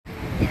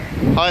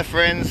Hi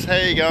friends, how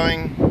you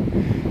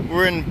going?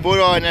 We're in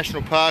Putty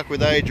National Park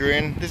with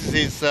Adrian. This is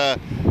his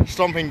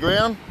stomping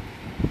ground,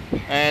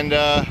 and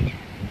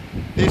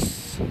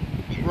this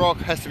rock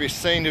has to be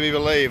seen to be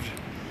believed.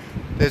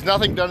 There's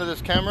nothing done to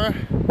this camera.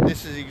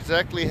 This is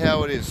exactly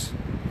how it is.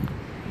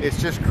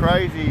 It's just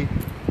crazy.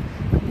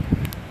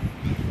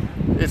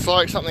 It's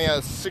like something out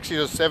of the 60s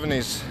or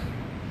 70s.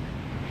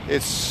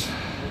 It's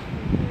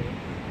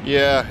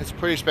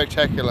pretty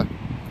spectacular.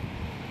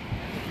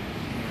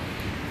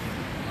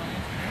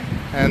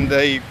 And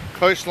the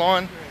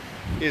coastline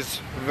is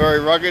very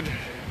rugged,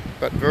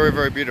 but very,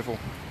 very beautiful.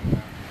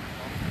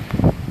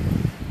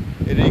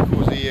 It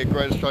equals the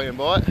Great Australian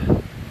Bight. It's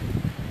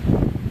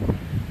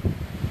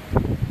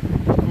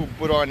called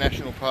Putty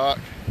National Park.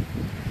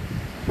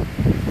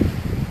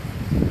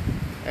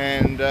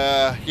 And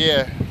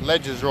yeah,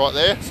 ledges right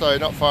there, so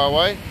not far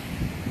away.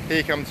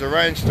 Here comes a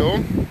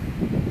rainstorm,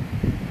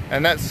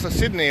 and that's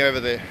Sydney over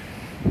there.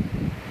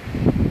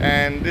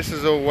 And this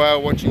is a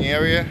whale watching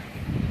area.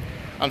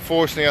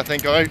 Unfortunately, I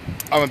think I'm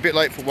a bit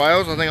late for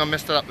whales. I think I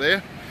messed it up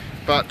there,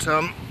 but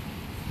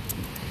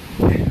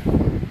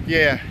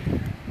yeah,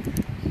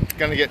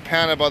 going to get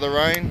pounded by the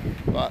rain,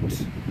 but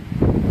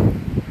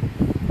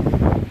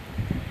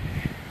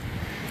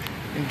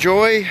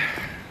enjoy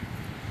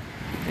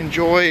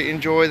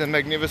the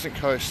magnificent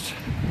coast,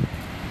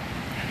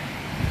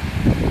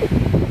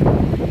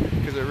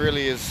 because it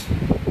really is.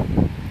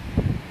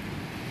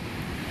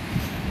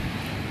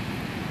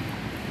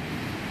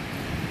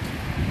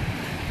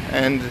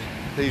 And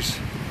these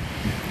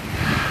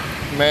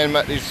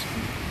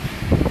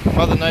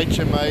Mother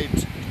Nature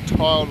made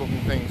tile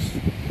looking things.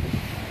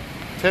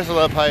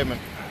 Tesla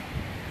pavement.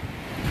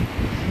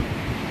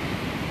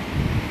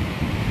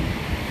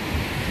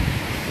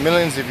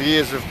 Millions of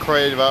years of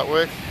creative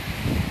artwork.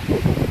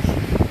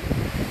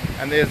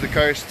 And there's the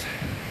coast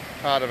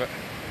part of it.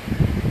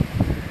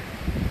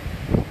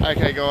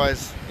 Okay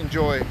guys,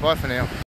 enjoy. Bye for now.